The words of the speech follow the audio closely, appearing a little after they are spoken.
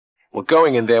We're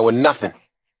going in there with nothing.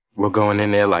 We're going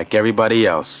in there like everybody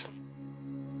else.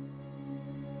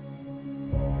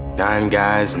 9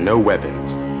 guys, no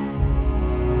weapons.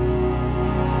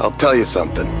 I'll tell you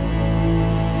something.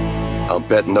 I'll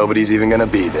bet nobody's even gonna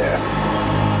be there.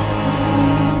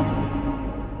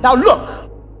 Now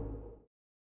look,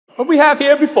 what we have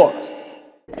here before us.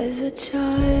 As a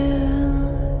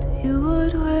child, you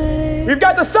would wait. We've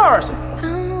got the Saracens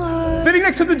sitting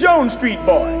next to the Jones Street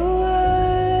Boys.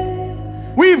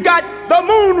 We've got the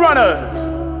Moon Runners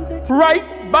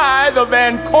right by the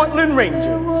Van Cortlandt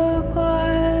Rangers.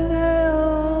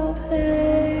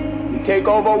 We take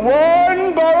over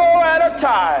one borough at a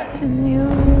time.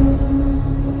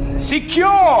 Secure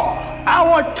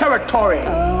our territory.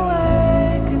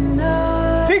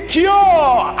 Secure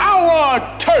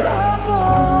our turf.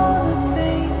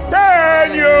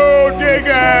 Can you dig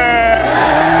it?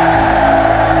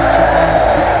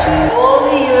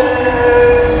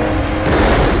 Warriors,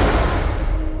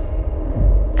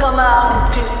 come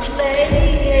out to play.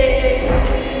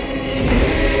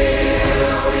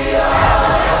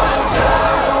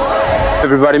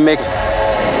 Everybody make it.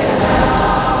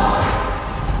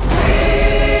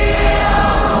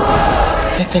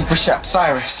 They think we shot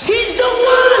Cyrus. He's the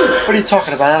one! What are you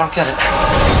talking about? I don't get it.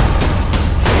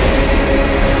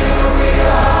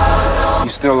 You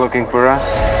still looking for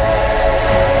us?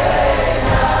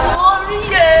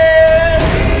 Warriors!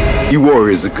 You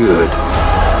warriors are good.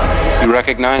 You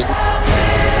recognize them?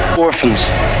 Orphans.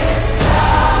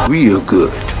 We are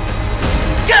good.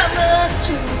 Come out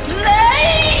to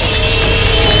play!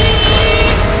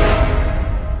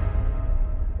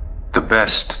 The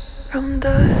best. From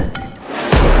dust.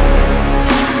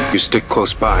 You stick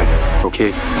close by,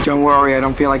 okay? Don't worry, I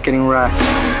don't feel like getting wrecked.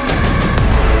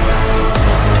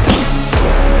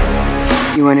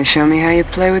 You want to show me how you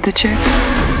play with the chicks?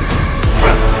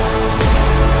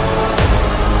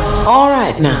 All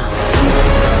right now.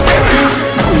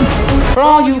 For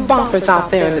all you bumpers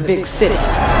out there in the big city,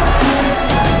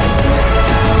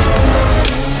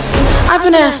 I've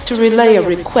been asked to relay a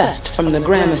request from the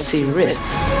Gramercy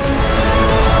Riffs.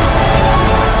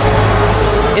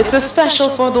 It's a special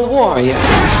for the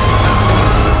Warriors.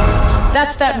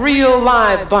 That's that real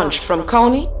live bunch from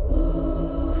Coney.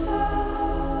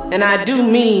 And I do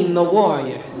mean the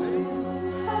Warriors.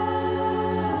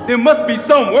 There must be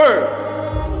some word.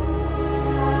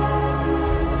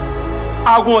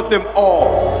 I want them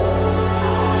all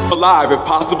alive if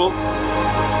possible.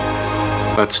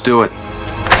 Let's do it.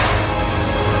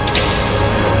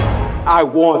 I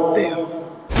want them.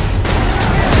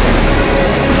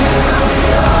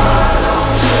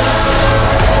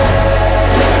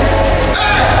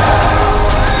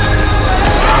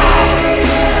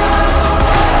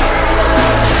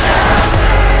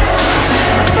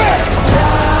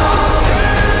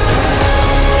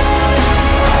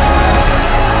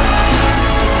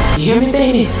 You hear me,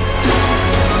 babies?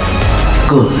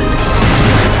 Good.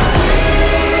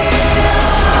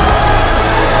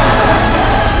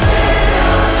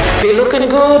 Be looking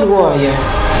good,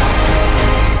 Warriors.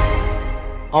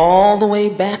 All the way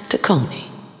back to Coney.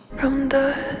 From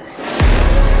dust.